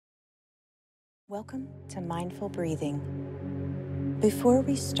Welcome to Mindful Breathing. Before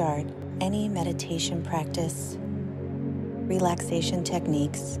we start any meditation practice, relaxation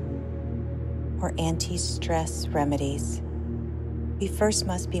techniques, or anti-stress remedies, we first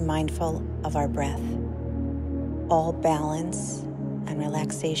must be mindful of our breath. All balance and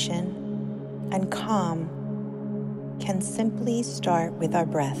relaxation and calm can simply start with our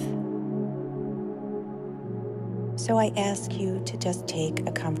breath. So I ask you to just take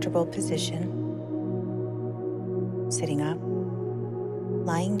a comfortable position, sitting up,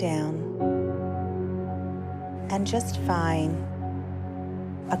 lying down, and just find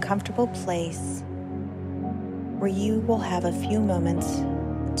a comfortable place where you will have a few moments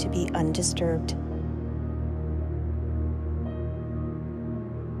to be undisturbed.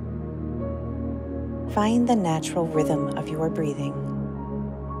 Find the natural rhythm of your breathing.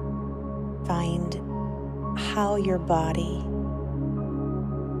 Find how your body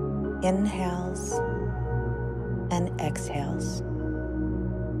inhales and exhales.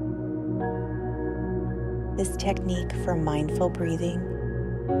 This technique for mindful breathing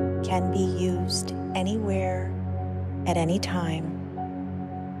can be used anywhere at any time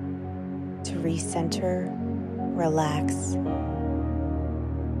to recenter, relax,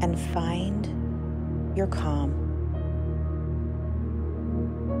 and find your calm.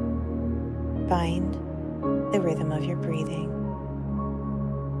 Find the rhythm of your breathing.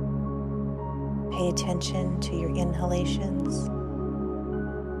 Pay attention to your inhalations.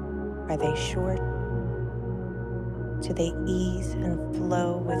 Are they short? Do they ease and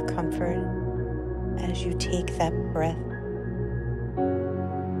flow with comfort as you take that breath?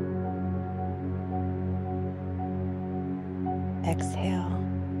 Exhale.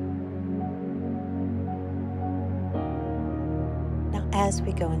 Now, as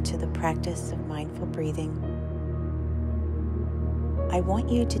we go into the practice of mindful breathing, I want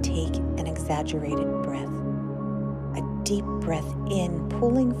you to take an exaggerated breath, a deep breath in,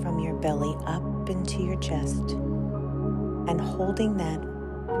 pulling from your belly up into your chest, and holding that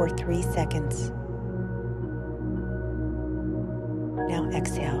for 3 seconds. Now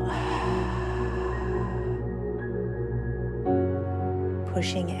exhale,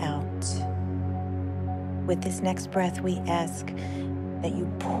 pushing out. With this next breath, we ask that you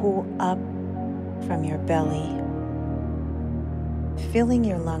pull up from your belly, filling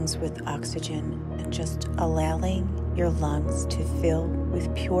your lungs with oxygen and just allowing your lungs to fill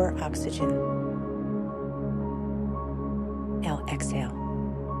with pure oxygen. Now exhale,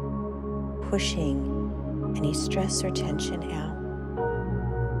 pushing any stress or tension out.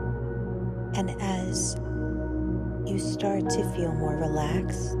 And as you start to feel more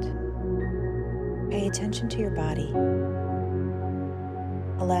relaxed, pay attention to your body.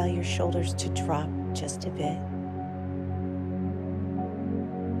 Allow your shoulders to drop just a bit.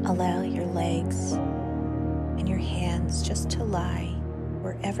 Allow your legs and your hands just to lie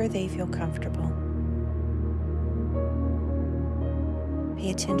wherever they feel comfortable. Pay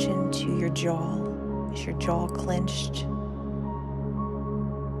attention to your jaw. Is your jaw clenched?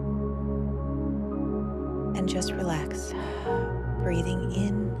 And just relax, breathing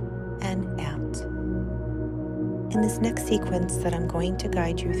in and out. In this next sequence that I'm going to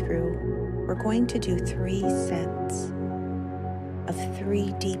guide you through, we're going to do 3 sets of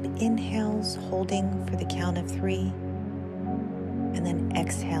 3 deep inhales, holding for the count of 3, and then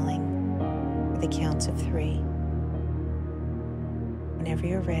exhaling for the counts of 3. Whenever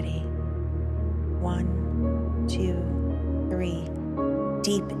you're ready, 1, 2, 3,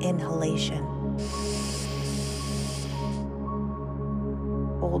 deep inhalation.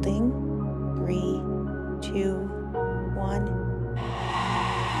 Holding, 3, 2, 1.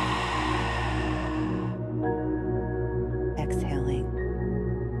 Exhaling.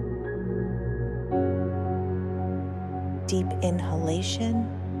 Deep inhalation,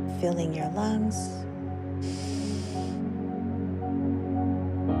 filling your lungs.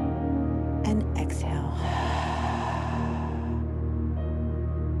 And exhale.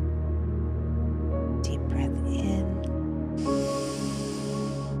 Deep breath in.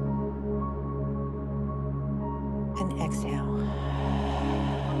 And exhale.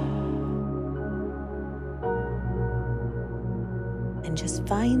 And just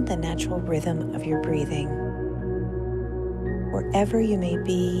find the natural rhythm of your breathing. Wherever you may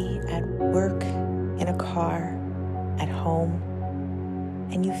be, at work, in a car, at home,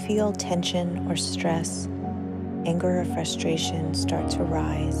 and you feel tension or stress, anger or frustration start to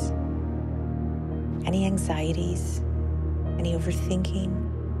rise. Any anxieties, any overthinking.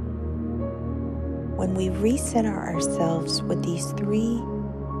 When we recenter ourselves with these 3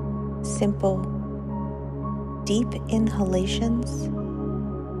 simple, deep inhalations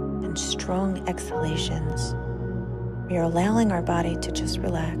and and strong exhalations. We are allowing our body to just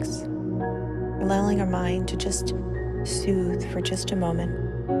relax, allowing our mind to just soothe for just a moment.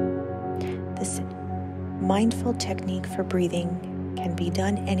 This mindful technique for breathing can be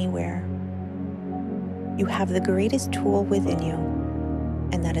done anywhere. You have the greatest tool within you,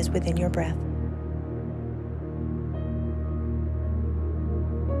 and that is within your breath.